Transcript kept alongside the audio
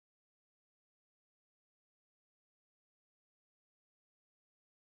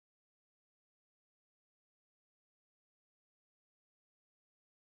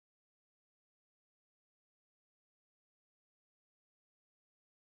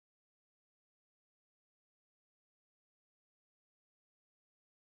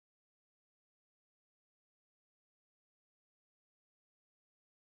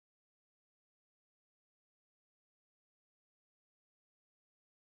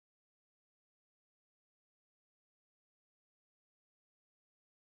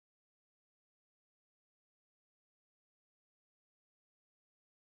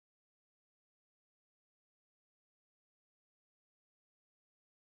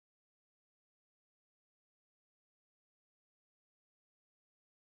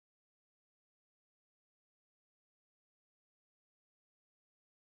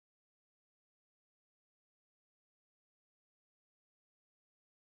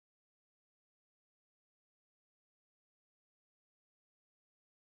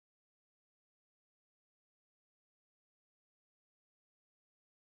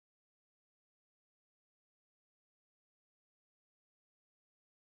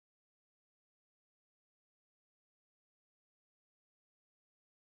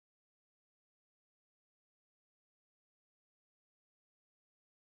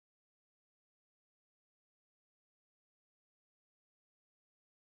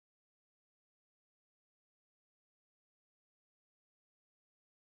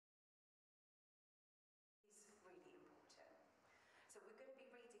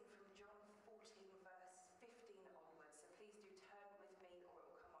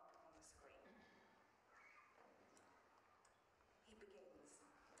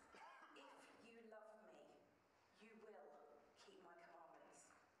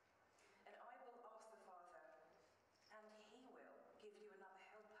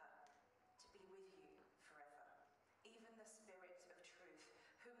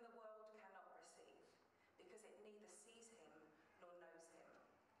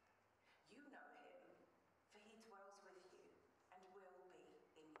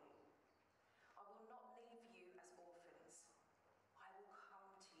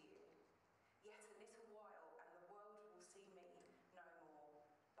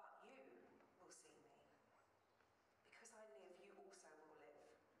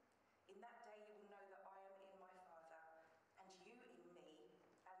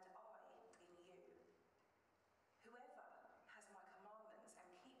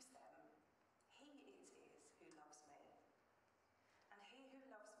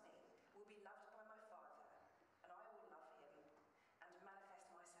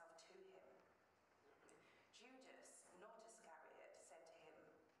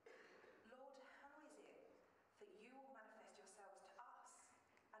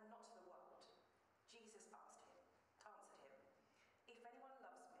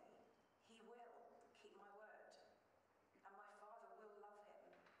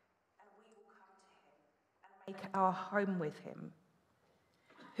make our home with him.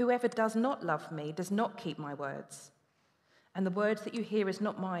 Whoever does not love me does not keep my words. And the word that you hear is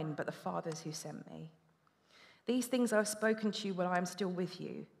not mine, but the Father's who sent me. These things I have spoken to you while I am still with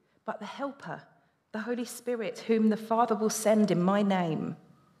you. But the Helper, the Holy Spirit, whom the Father will send in my name,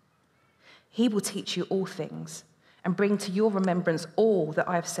 he will teach you all things and bring to your remembrance all that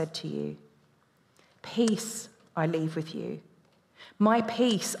I have said to you. Peace I leave with you. My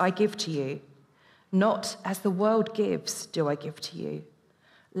peace I give to you. Not as the world gives do I give to you.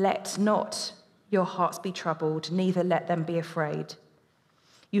 Let not your hearts be troubled, neither let them be afraid.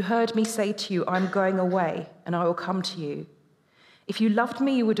 You heard me say to you, I'm going away, and I will come to you. If you loved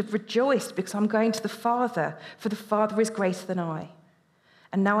me, you would have rejoiced, because I'm going to the Father, for the Father is greater than I.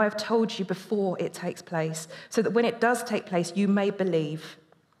 And now I have told you before it takes place, so that when it does take place, you may believe.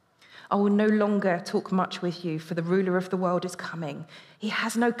 I will no longer talk much with you, for the ruler of the world is coming. He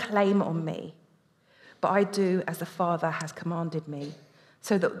has no claim on me, but I do as the Father has commanded me,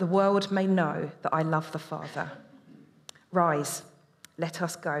 so that the world may know that I love the Father. Rise, let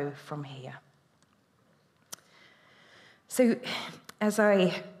us go from here. So as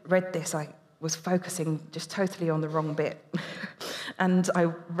I read this, I was focusing just totally on the wrong bit. And I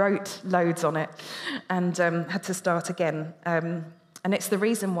wrote loads on it and had to start again. And it's the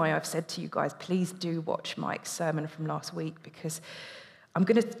reason why I've said to you guys, please do watch Mike's sermon from last week, because I'm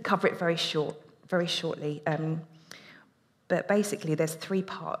going to cover it very shortly. But basically, there's 3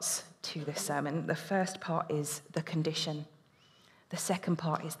 parts to this sermon. The first part is the condition. The second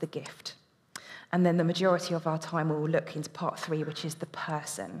part is the gift. And then the majority of our time will look into part 3, which is the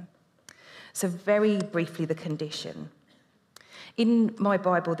person. So very briefly, the condition. In my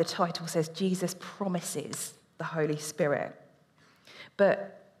Bible, the title says Jesus promises the Holy Spirit.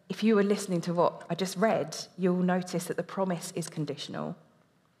 But if you were listening to what I just read, you'll notice that the promise is conditional.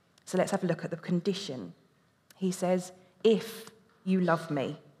 So let's have a look at the condition. He says, if you love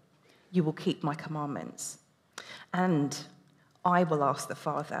me, you will keep my commandments. And I will ask the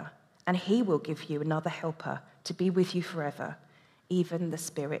Father, and he will give you another helper to be with you forever, even the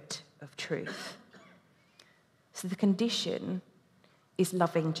Spirit of truth. So the condition is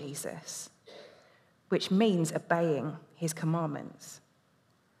loving Jesus, which means obeying his commandments.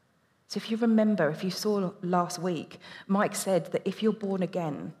 So if you remember, if you saw last week, Mike said that if you're born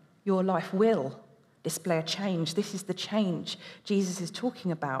again, your life will display a change. This is the change Jesus is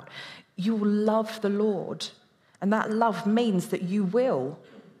talking about. You will love the Lord, and that love means that you will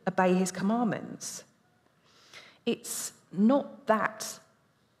obey his commandments. It's not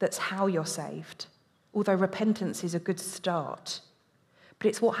that's how you're saved, although repentance is a good start, but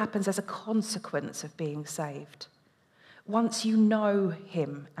it's what happens as a consequence of being saved. Once you know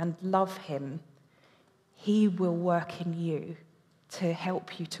him and love him, he will work in you to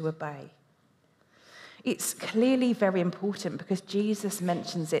help you to obey. It's clearly very important because Jesus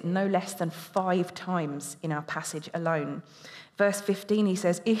mentions it no less than 5 times in our passage alone. Verse 15, he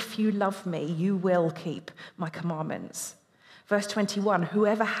says, if you love me, you will keep my commandments. Verse 21,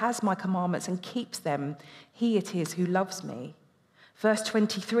 whoever has my commandments and keeps them, he it is who loves me. Verse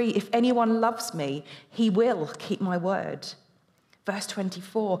 23, if anyone loves me, he will keep my word. Verse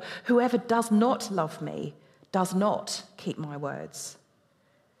 24, whoever does not love me does not keep my words.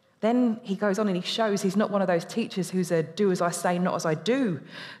 Then he goes on and he shows he's not one of those teachers who's a do as I say, not as I do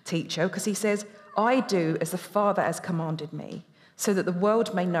teacher, because he says, I do as the Father has commanded me, so that the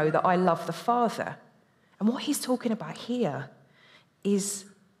world may know that I love the Father. And what he's talking about here is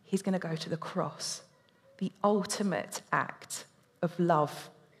he's going to go to the cross, the ultimate act of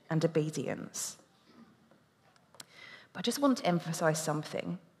love and obedience. But I just want to emphasize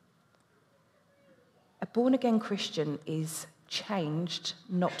something. A born-again Christian is changed,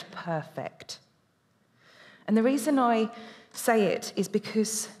 not perfect. And the reason I say it is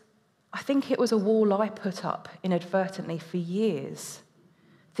because I think it was a wall I put up inadvertently for years,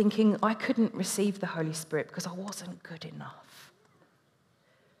 thinking I couldn't receive the Holy Spirit because I wasn't good enough.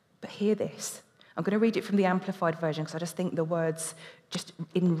 But hear this. I'm going to read it from the Amplified Version because I just think the words just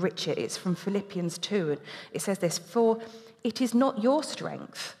enrich it. It's from Philippians 2. It says this, for it is not your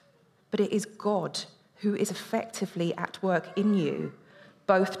strength, but it is God who is effectively at work in you,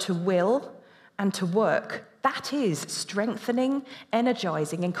 both to will and to work. That is strengthening,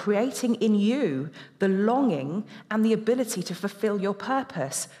 energizing, and creating in you the longing and the ability to fulfill your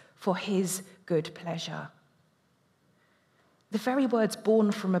purpose for his good pleasure. The very words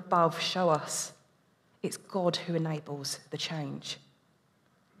born from above show us it's God who enables the change.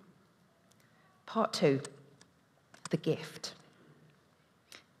 Part 2, the gift.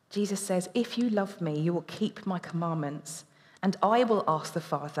 Jesus says, if you love me, you will keep my commandments, and I will ask the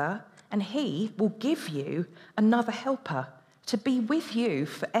Father, and he will give you another helper to be with you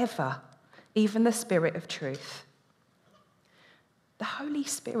forever, even the Spirit of truth. The Holy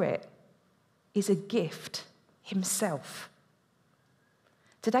Spirit is a gift himself.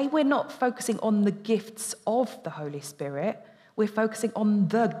 Today, we're not focusing on the gifts of the Holy Spirit. We're focusing on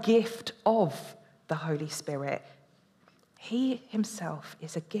the gift of the Holy Spirit. He himself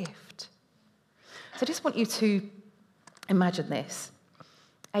is a gift. So I just want you to imagine this.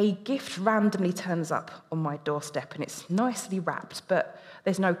 A gift randomly turns up on my doorstep and it's nicely wrapped, but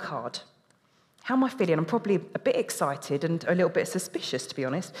there's no card. How am I feeling? I'm probably a bit excited and a little bit suspicious, to be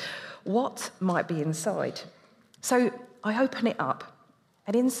honest. What might be inside? So I open it up,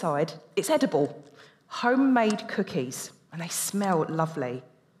 and inside, it's edible. Homemade cookies, and they smell lovely.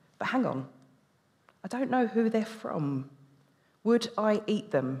 But hang on, I don't know who they're from. Would I eat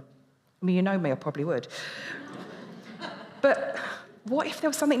them? I mean, you know me, I probably would. But what if there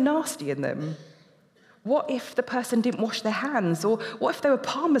was something nasty in them? What if the person didn't wash their hands? Or what if they were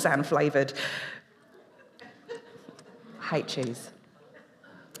Parmesan flavoured? I hate cheese.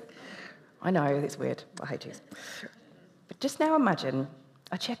 I know, it's weird, but I hate cheese. But just now imagine,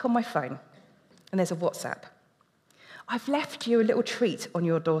 I check on my phone, and there's a WhatsApp. I've left you a little treat on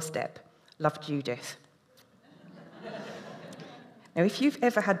your doorstep. Love, Judith. Now, if you've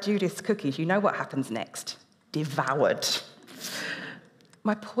ever had Judith's cookies, you know what happens next. Devoured.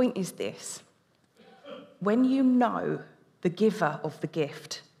 My point is this. When you know the giver of the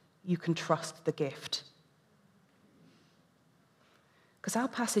gift, you can trust the gift. Because our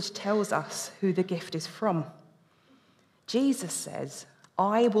passage tells us who the gift is from. Jesus says,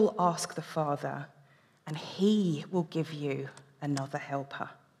 I will ask the Father, and he will give you another helper.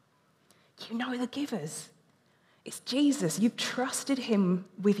 You know the givers. It's Jesus. You've trusted him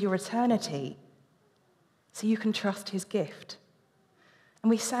with your eternity, so you can trust his gift. And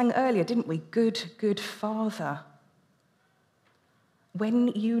we sang earlier, didn't we? Good, good Father. When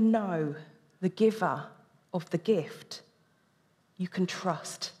you know the giver of the gift, you can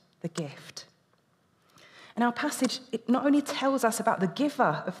trust the gift. And our passage, it not only tells us about the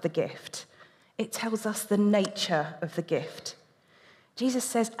giver of the gift, it tells us the nature of the gift. Jesus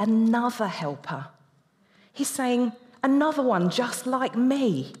says, another helper. He's saying, another one just like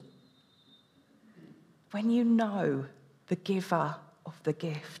me. When you know the giver of the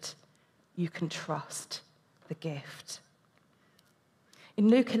gift, you can trust the gift. In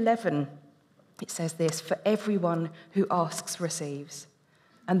Luke 11, it says this, for everyone who asks receives,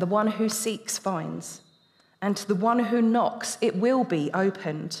 and the one who seeks finds, and to the one who knocks it will be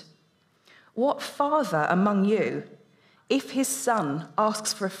opened. What father among you, if his son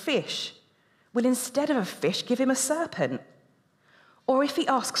asks for a fish, will instead of a fish give him a serpent? Or if he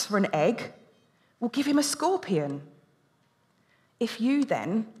asks for an egg, will give him a scorpion? If you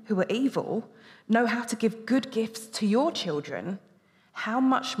then, who are evil, know how to give good gifts to your children, how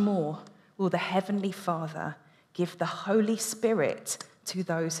much more will the Heavenly Father give the Holy Spirit to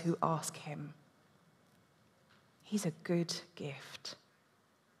those who ask him? He's a good gift.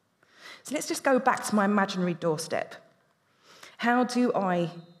 So let's just go back to my imaginary doorstep. How do I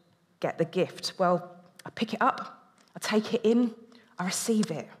get the gift? Well, I pick it up, I take it in, I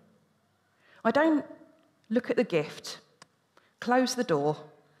receive it. I don't look at the gift, close the door,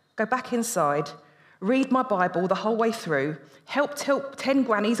 go back inside, read my Bible the whole way through, help 10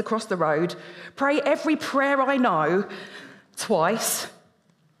 grannies across the road, pray every prayer I know twice,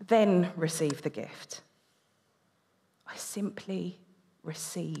 then receive the gift. I simply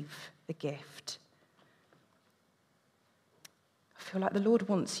receive the gift. I feel like the Lord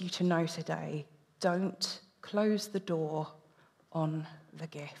wants you to know today, don't close the door on the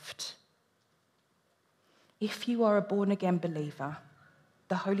gift. If you are a born-again believer,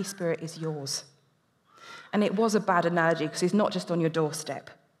 the Holy Spirit is yours. And it was a bad analogy because he's not just on your doorstep.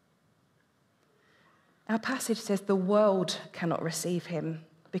 Our passage says the world cannot receive him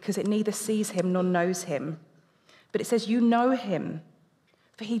because it neither sees him nor knows him. But it says you know him,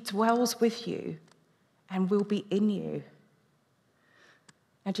 for he dwells with you and will be in you.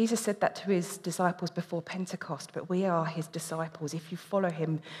 Now, Jesus said that to his disciples before Pentecost, but we are his disciples if you follow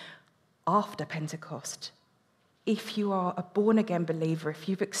him after Pentecost. If you are a born-again believer, if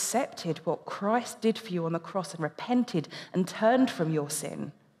you've accepted what Christ did for you on the cross and repented and turned from your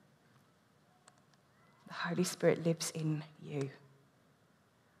sin, the Holy Spirit lives in you.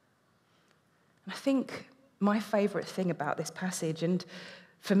 And I think my favourite thing about this passage, and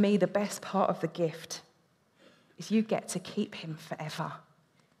for me the best part of the gift, is you get to keep him forever.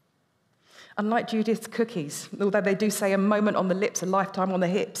 Unlike Judith's cookies, although they do say a moment on the lips, a lifetime on the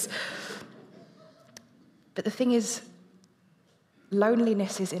hips. But the thing is,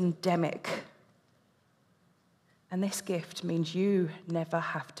 Loneliness is endemic. And this gift means you never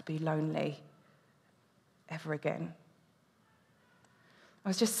have to be lonely ever again. I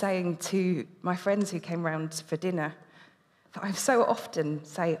was just saying to my friends who came round for dinner that I so often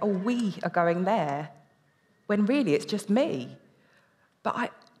say, oh, we are going there, when really it's just me. But I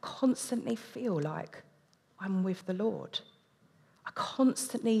constantly feel like I'm with the Lord. I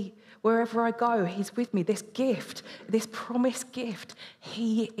constantly, wherever I go, he's with me. This gift, this promised gift,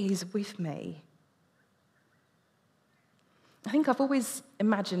 he is with me. I think I've always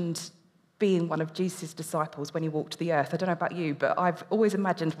imagined being one of Jesus' disciples when he walked the earth. I don't know about you, but I've always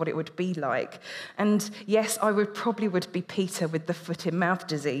imagined what it would be like. And yes, I probably would be Peter with the foot in mouth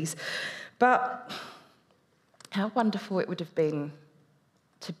disease. But how wonderful it would have been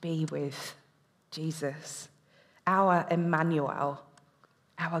to be with Jesus, our Emmanuel,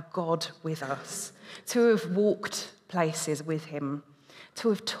 our God with us, to have walked places with him, to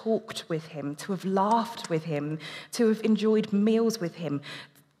have talked with him, to have laughed with him, to have enjoyed meals with him,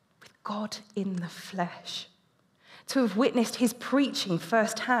 with God in the flesh, to have witnessed his preaching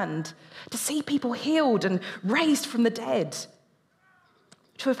firsthand, to see people healed and raised from the dead,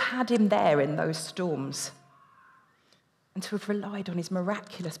 to have had him there in those storms, and to have relied on his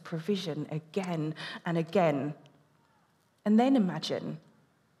miraculous provision again and again. And then imagine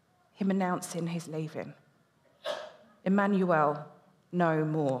him announcing his leaving. Emmanuel, no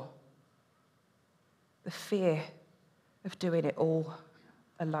more. The fear of doing it all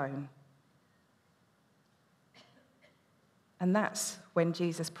alone. And that's when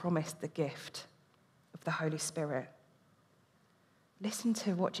Jesus promised the gift of the Holy Spirit. Listen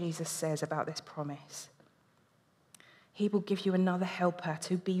to what Jesus says about this promise. He will give you another helper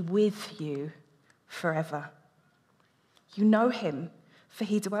to be with you forever. You know him, for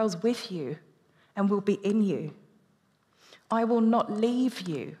he dwells with you and will be in you. I will not leave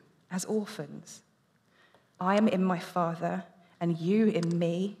you as orphans. I am in my Father, and you in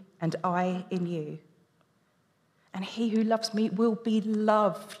me, and I in you. And he who loves me will be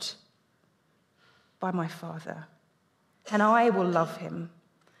loved by my Father, and I will love him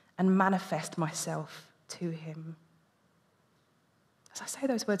and manifest myself to him. As I say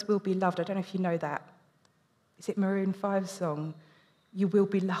those words, will be loved, I don't know if you know that. Is it Maroon 5's song? You will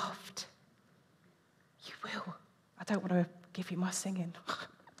be loved. You will. I don't want to give you my singing.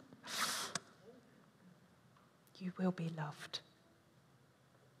 You will be loved.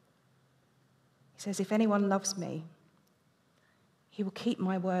 He says, if anyone loves me, he will keep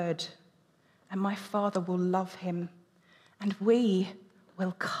my word, and my Father will love him, and we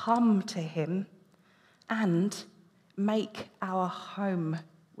will come to him and make our home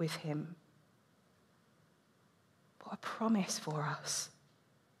with him. What a promise for us.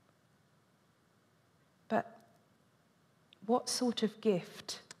 But what sort of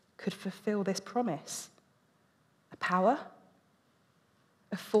gift could fulfill this promise? A power?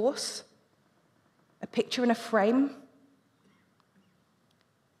 A force? A picture in a frame?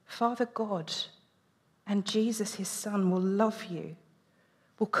 Father God and Jesus, his Son, will love you,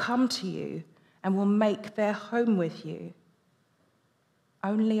 will come to you, and will make their home with you.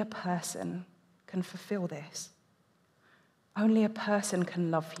 Only a person can fulfill this. Only a person can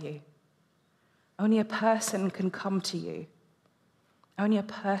love you. Only a person can come to you. Only a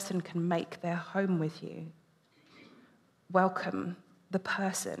person can make their home with you. Welcome the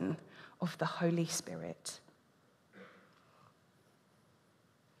person of the Holy Spirit.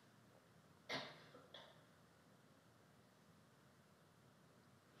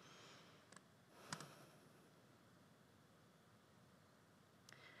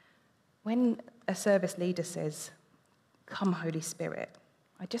 When a service leader says, "Come, Holy Spirit,"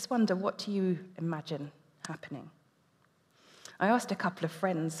 I just wonder, what do you imagine happening? I asked a couple of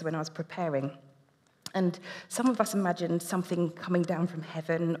friends when I was preparing, and some of us imagined something coming down from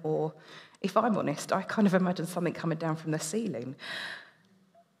heaven, or if I'm honest, I kind of imagined something coming down from the ceiling.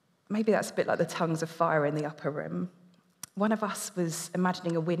 Maybe that's a bit like the tongues of fire in the upper room. One of us was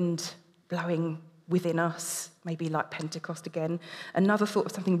imagining a wind blowing within us, maybe like Pentecost again. Another thought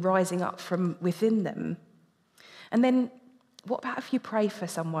of something rising up from within them. And then, what about if you pray for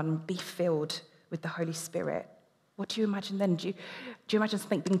someone, be filled with the Holy Spirit? What do you imagine then? Do you imagine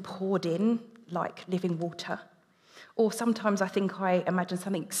something being poured in, like living water? Or sometimes I think I imagine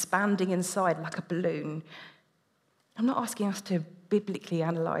something expanding inside like a balloon. I'm not asking us to biblically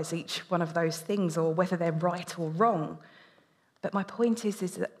analyse each one of those things or whether they're right or wrong. But my point is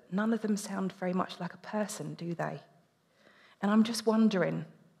that none of them sound very much like a person, do they? And I'm just wondering,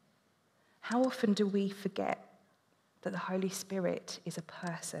 how often do we forget that the Holy Spirit is a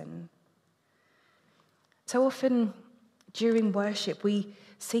person? So often, During worship, we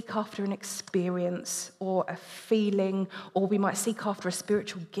seek after an experience or a feeling, or we might seek after a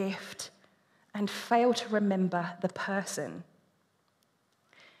spiritual gift and fail to remember the person.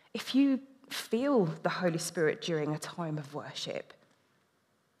 If you feel the Holy Spirit during a time of worship,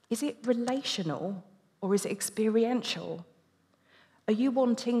 is it relational or is it experiential? Are you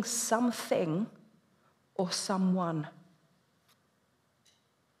wanting something or someone?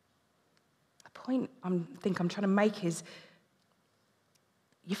 The point I think I'm trying to make is,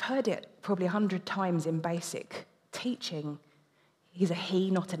 you've heard it probably 100 times in basic teaching. He's a he,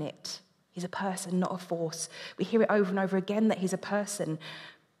 not an it. He's a person, not a force. We hear it over and over again that he's a person.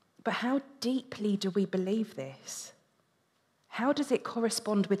 But how deeply do we believe this? How does it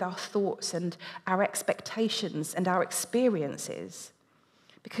correspond with our thoughts and our expectations and our experiences?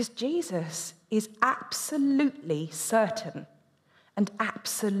 Because Jesus is absolutely certain and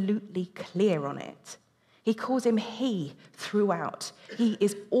absolutely clear on it. He calls him he throughout. He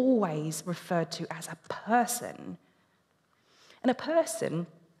is always referred to as a person. And a person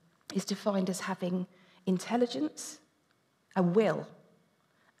is defined as having intelligence, a will,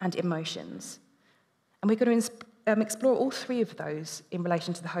 and emotions. And we're going to explore all three of those in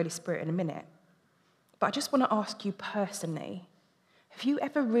relation to the Holy Spirit in a minute. But I just want to ask you personally, have you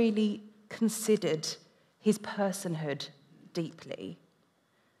ever really considered his personhood deeply?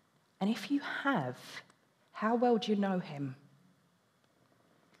 And if you have, how well do you know him?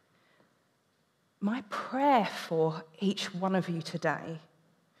 My prayer for each one of you today,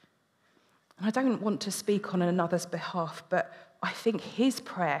 and I don't want to speak on another's behalf, but I think his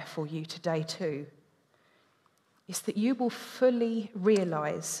prayer for you today too, is that you will fully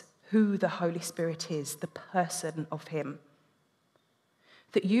realize who the Holy Spirit is, the person of him.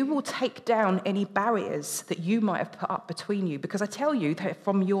 That you will take down any barriers that you might have put up between you, because I tell you they're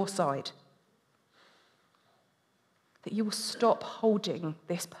from your side. That you will stop holding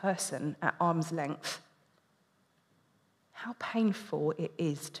this person at arm's length. How painful it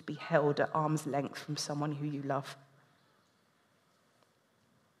is to be held at arm's length from someone who you love.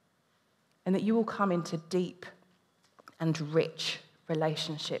 And that you will come into deep and rich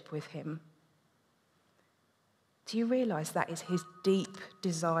relationship with him. Do you realize that is his deep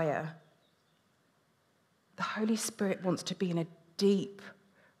desire? The Holy Spirit wants to be in a deep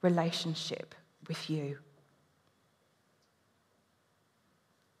relationship with you.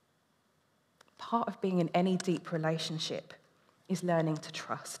 Part of being in any deep relationship is learning to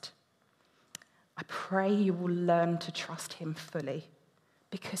trust. I pray you will learn to trust him fully,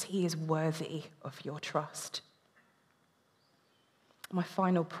 because he is worthy of your trust. My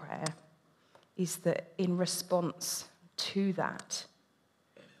final prayer is that in response to that,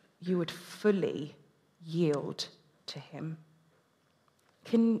 you would fully yield to him.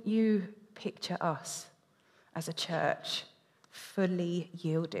 Can you picture us as a church fully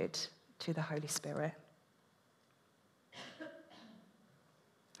yielded to the Holy Spirit?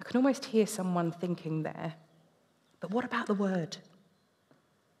 I can almost hear someone thinking there, but what about the Word?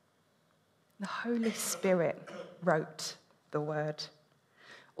 The Holy Spirit wrote the Word.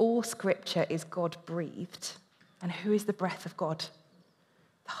 All Scripture is God-breathed. And who is the breath of God?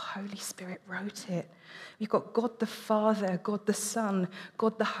 The Holy Spirit wrote it. We've got God the Father, God the Son,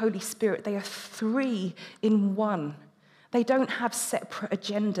 God the Holy Spirit. They are three in one. They don't have separate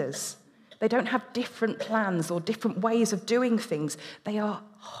agendas. They don't have different plans or different ways of doing things. They are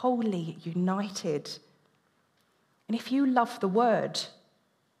wholly united. And if you love the Word,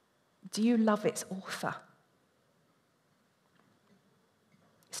 do you love its author?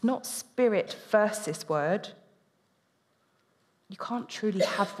 It's not spirit versus word. You can't truly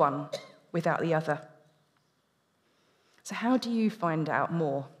have one without the other. So how do you find out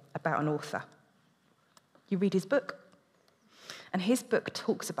more about an author? You read his book. And his book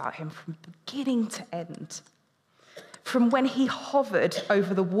talks about him from beginning to end. From when he hovered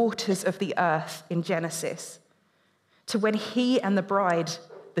over the waters of the earth in Genesis, to when he and the bride,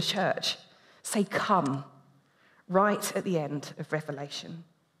 the church, say, "Come," right at the end of Revelation.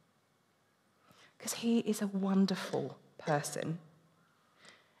 Because he is a wonderful person.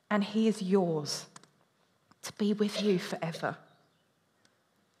 And he is yours to be with you forever.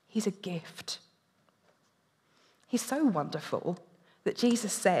 He's a gift. He's so wonderful that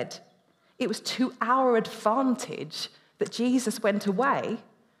Jesus said it was to our advantage that Jesus went away,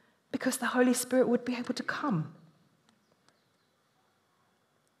 because the Holy Spirit would be able to come.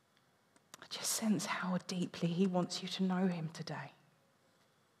 I just sense how deeply he wants you to know him today.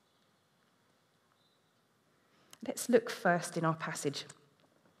 Let's look first in our passage.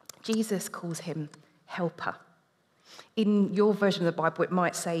 Jesus calls him helper. In your version of the Bible, it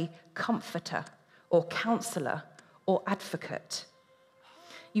might say comforter or counselor or advocate.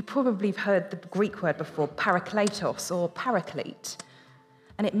 You probably have heard the Greek word before, parakletos or paraclete,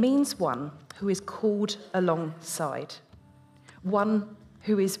 and it means one who is called alongside, one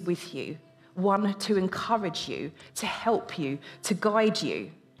who is with you, one to encourage you, to help you, to guide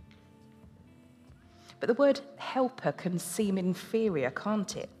you. But the word helper can seem inferior,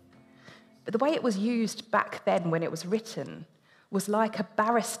 can't it? But the way it was used back then when it was written was like a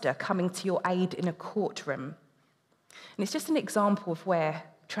barrister coming to your aid in a courtroom. And it's just an example of where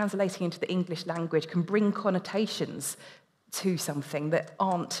translating into the English language can bring connotations to something that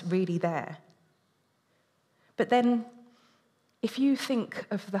aren't really there. But then, if you think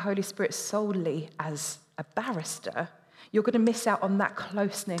of the Holy Spirit solely as a barrister, you're going to miss out on that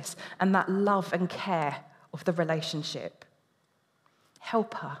closeness and that love and care of the relationship.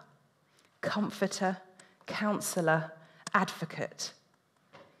 Helper, comforter, counselor, advocate.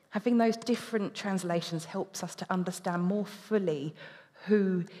 Having those different translations helps us to understand more fully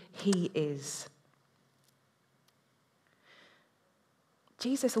who he is.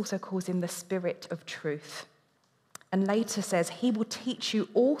 Jesus also calls him the Spirit of truth, and later says he will teach you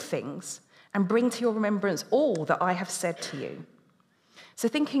all things and bring to your remembrance all that I have said to you. So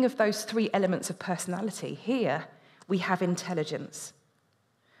thinking of those three elements of personality, here we have intelligence.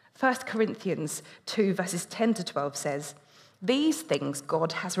 1 Corinthians 2 verses 10 to 12 says, "These things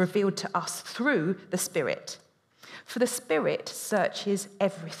God has revealed to us through the Spirit. For the Spirit searches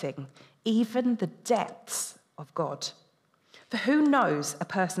everything, even the depths of God. For who knows a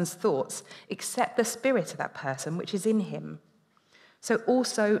person's thoughts except the spirit of that person which is in him? So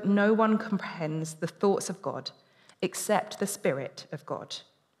also no one comprehends the thoughts of God except the Spirit of God.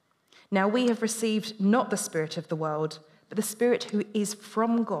 Now we have received not the spirit of the world, but the Spirit who is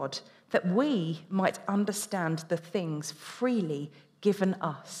from God, that we might understand the things freely given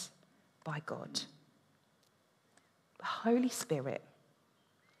us by God." The Holy Spirit,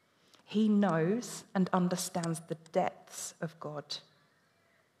 he knows and understands the depths of God.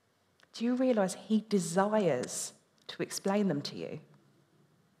 Do you realize he desires to explain them to you?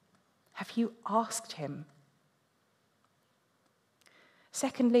 Have you asked him?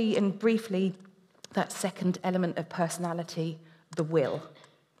 Secondly, and briefly, that second element of personality, the will.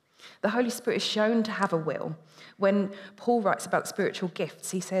 The Holy Spirit is shown to have a will. When Paul writes about spiritual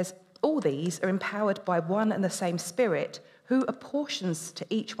gifts, he says, "All these are empowered by one and the same Spirit, who apportions to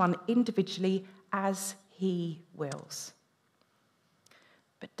each one individually as he wills."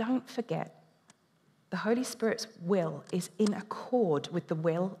 But don't forget, the Holy Spirit's will is in accord with the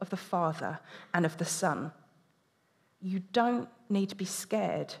will of the Father and of the Son. You don't need to be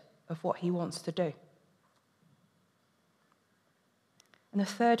scared of what he wants to do. And the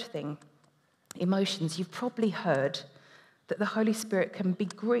third thing, emotions. You've probably heard that the Holy Spirit can be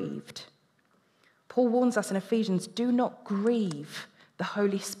grieved. Paul warns us in Ephesians, do not grieve the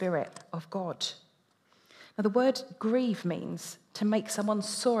Holy Spirit of God. Now, the word grieve means to make someone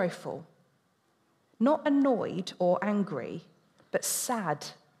sorrowful, not annoyed or angry, but sad,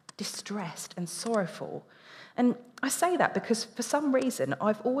 distressed, and sorrowful. And I say that because for some reason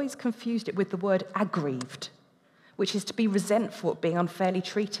I've always confused it with the word aggrieved, which is to be resentful at being unfairly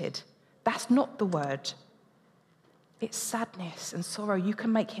treated. That's not the word. It's sadness and sorrow. You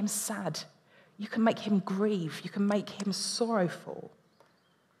can make him sad. You can make him grieve. You can make him sorrowful.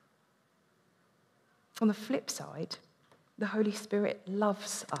 On the flip side, the Holy Spirit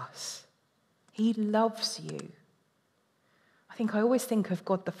loves us. He loves you. I always think of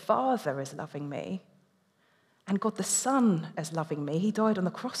God the Father as loving me and God the Son as loving me. He died on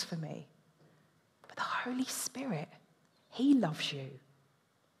the cross for me. But the Holy Spirit, he loves you.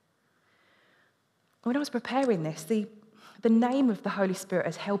 When I was preparing this, the name of the Holy Spirit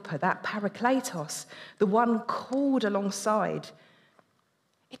as helper, that parakletos, the one called alongside,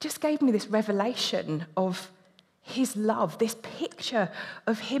 it just gave me this revelation of his love, this picture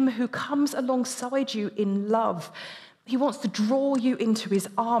of him who comes alongside you in love. He wants to draw you into his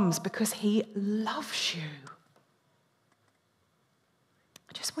arms because he loves you.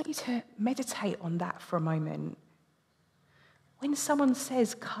 I just want you to meditate on that for a moment. When someone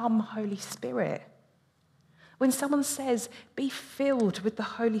says, "Come, Holy Spirit," when someone says, "Be filled with the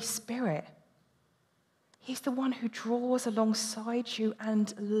Holy Spirit," he's the one who draws alongside you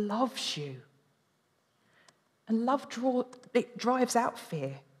and loves you. And love drives out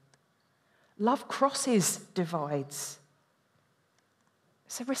fear. Love crosses divides.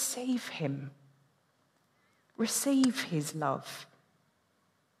 So receive him. Receive his love.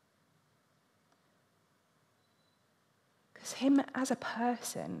 Because him as a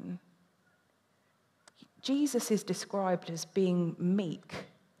person, Jesus is described as being meek.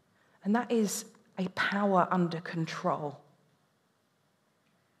 And that is a power under control.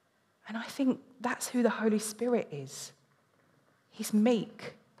 And I think that's who the Holy Spirit is. He's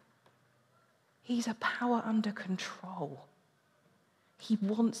meek. He's a power under control. He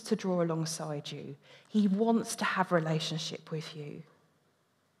wants to draw alongside you. He wants to have a relationship with you.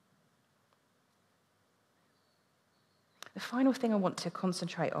 The final thing I want to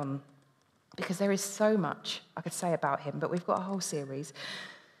concentrate on, because there is so much I could say about him, but we've got a whole series.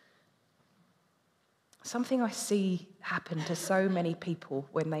 Something I see happen to so many people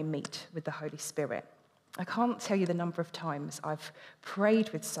when they meet with the Holy Spirit. I can't tell you the number of times I've prayed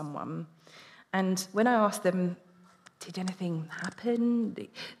with someone, and when I ask them, did anything happen?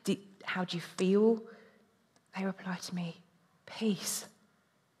 How do you feel? They reply to me, peace.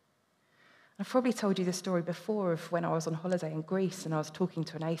 I've probably told you the story before of when I was on holiday in Greece and I was talking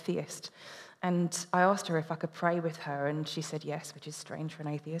to an atheist, and I asked her if I could pray with her, and she said yes, which is strange for an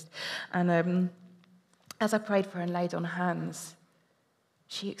atheist. And as I prayed for her and laid on hands,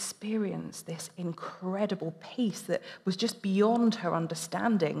 she experienced this incredible peace that was just beyond her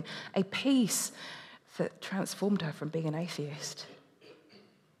understanding, a peace that transformed her from being an atheist.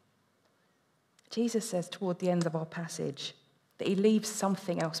 Jesus says toward the end of our passage that he leaves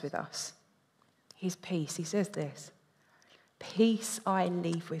something else with us, his peace. He says this, peace I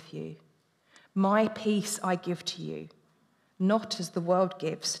leave with you, my peace I give to you, not as the world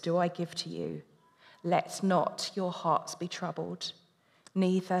gives do I give to you. Let not your hearts be troubled,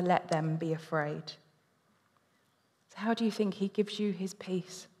 neither let them be afraid. So how do you think he gives you his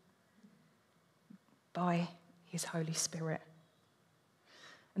peace? By his Holy Spirit.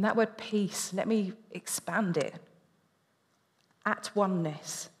 And that word peace, let me expand it. At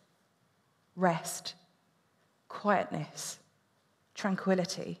oneness, rest, quietness,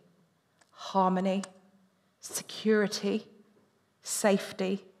 tranquility, harmony, security,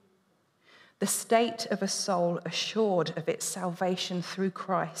 safety, the state of a soul assured of its salvation through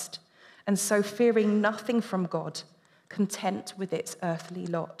Christ, and so fearing nothing from God, content with its earthly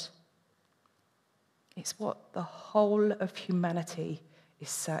lot. It's what the whole of humanity is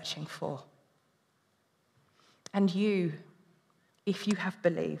searching for. And you, if you have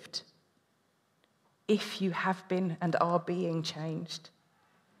believed, if you have been and are being changed,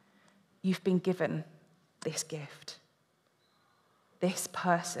 you've been given this gift, this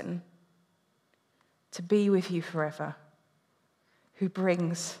person to be with you forever, who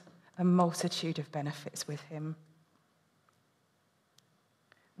brings a multitude of benefits with him.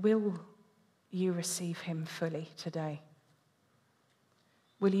 Will you receive him fully today?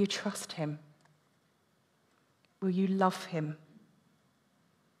 Will you trust him? Will you love him?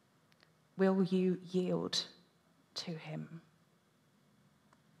 Will you yield to him?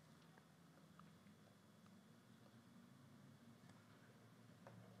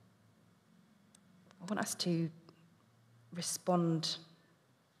 I want us to respond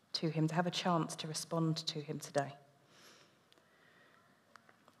to him, to have a chance to respond to him today.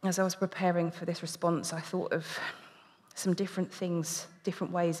 As I was preparing for this response, I thought of some different things,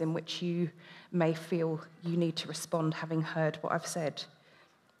 different ways in which you may feel you need to respond, having heard what I've said.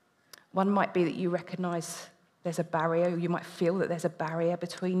 One might be that you recognize there's a barrier, you might feel that there's a barrier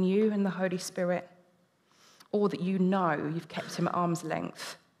between you and the Holy Spirit, or that you know you've kept him at arm's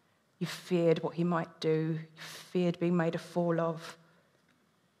length. You've feared what he might do, you've feared being made a fool of.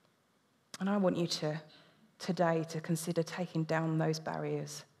 And I want you today to consider taking down those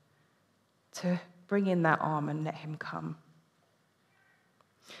barriers, to bring in that arm and let him come.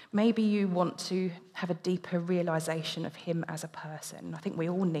 Maybe you want to have a deeper realization of him as a person. I think we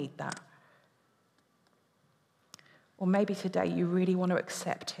all need that. Or maybe today you really want to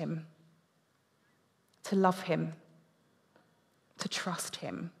accept him, to love him, to trust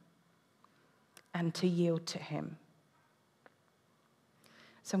him, and to yield to him.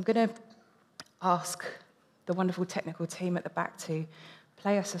 So I'm going to ask the wonderful technical team at the back to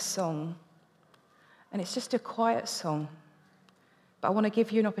play us a song. And it's just a quiet song. But I want to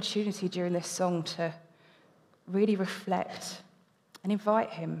give you an opportunity during this song to really reflect and invite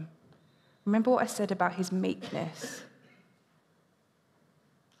him. Remember what I said about his meekness.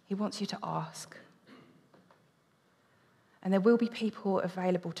 He wants you to ask. And there will be people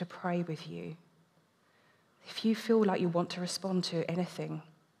available to pray with you. If you feel like you want to respond to anything,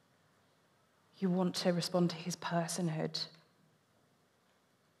 you want to respond to his personhood,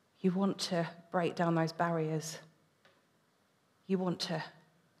 you want to break down those barriers, you want to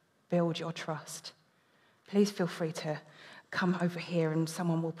build your trust, please feel free to come over here and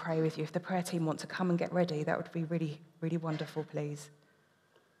someone will pray with you. If the prayer team want to come and get ready, that would be really, really wonderful, please.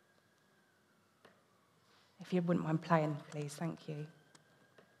 If you wouldn't mind playing, please, thank you.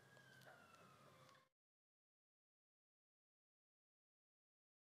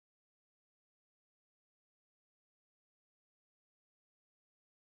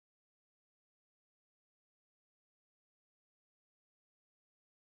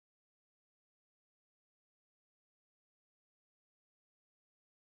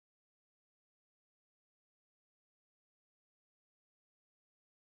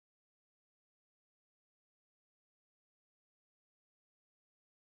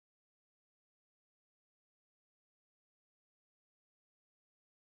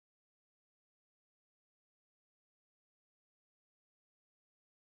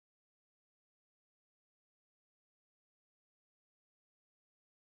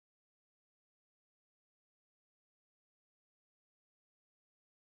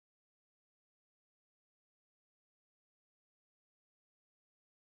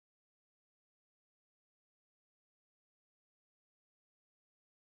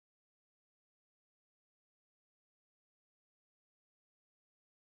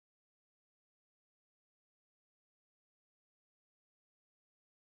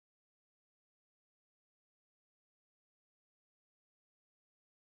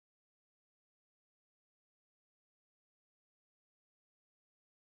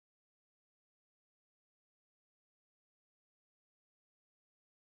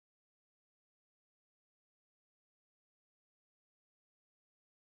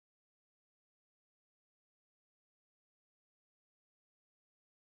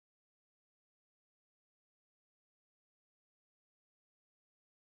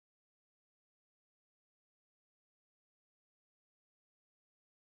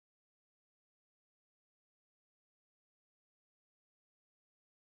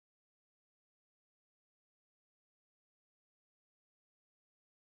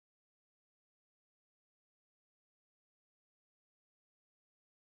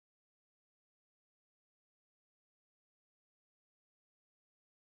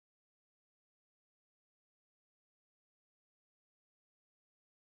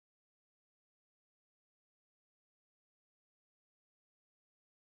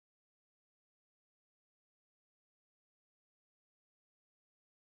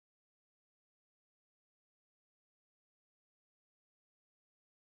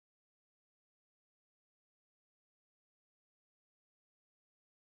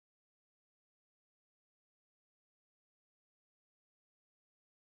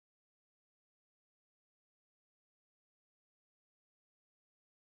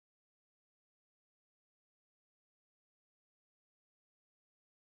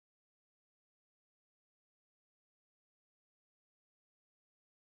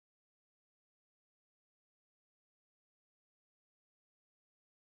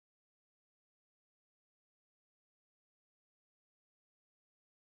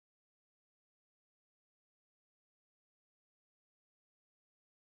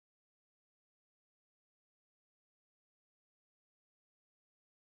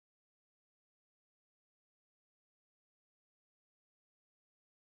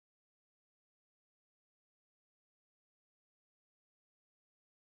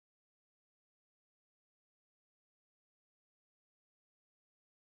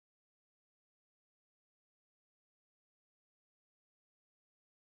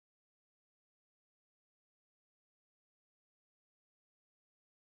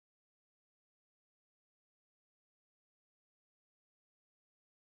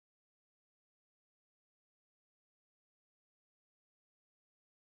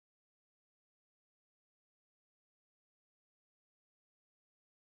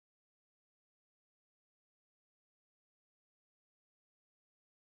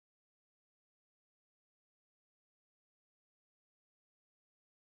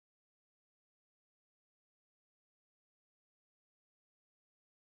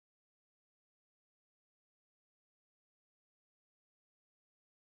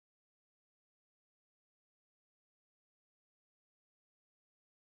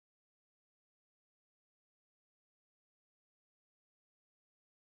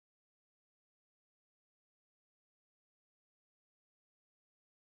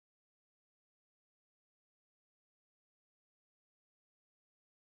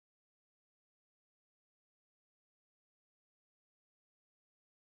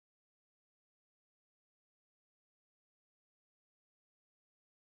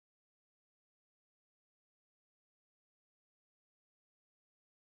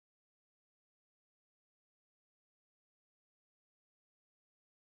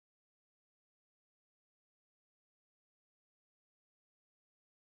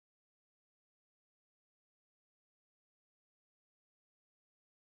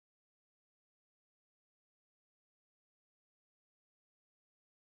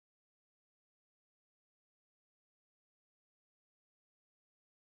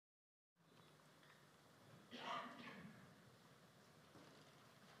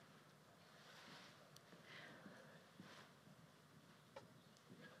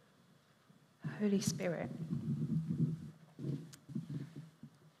 Holy Spirit,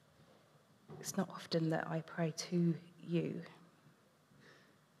 it's not often that I pray to you.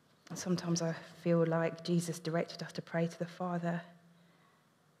 And sometimes I feel like Jesus directed us to pray to the Father.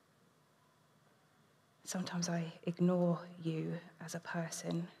 Sometimes I ignore you as a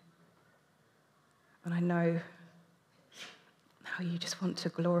person. And I know how you just want to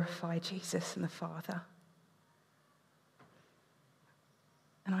glorify Jesus and the Father.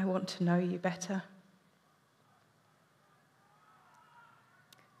 And I want to know you better.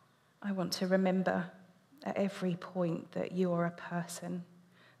 I want to remember at every point that you are a person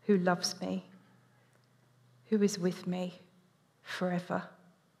who loves me, who is with me forever.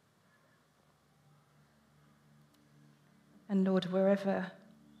 And Lord, wherever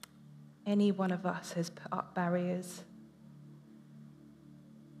any one of us has put up barriers,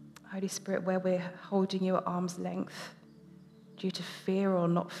 Holy Spirit, where we're holding you at arm's length due to fear or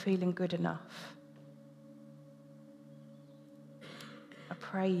not feeling good enough, I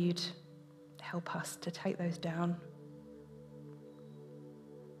pray you'd help us to take those down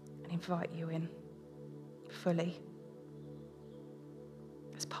and invite you in fully.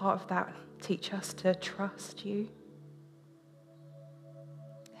 As part of that, teach us to trust you.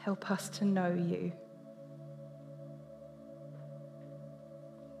 Help us to know you.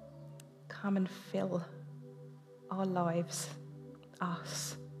 Come and fill our lives,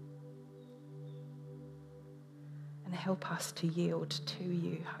 us, and help us to yield to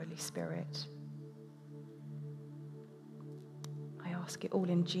you, Holy Spirit. I ask it all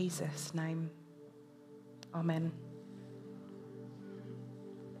in Jesus' name. Amen.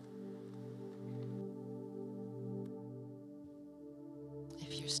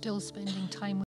 If you're still spending time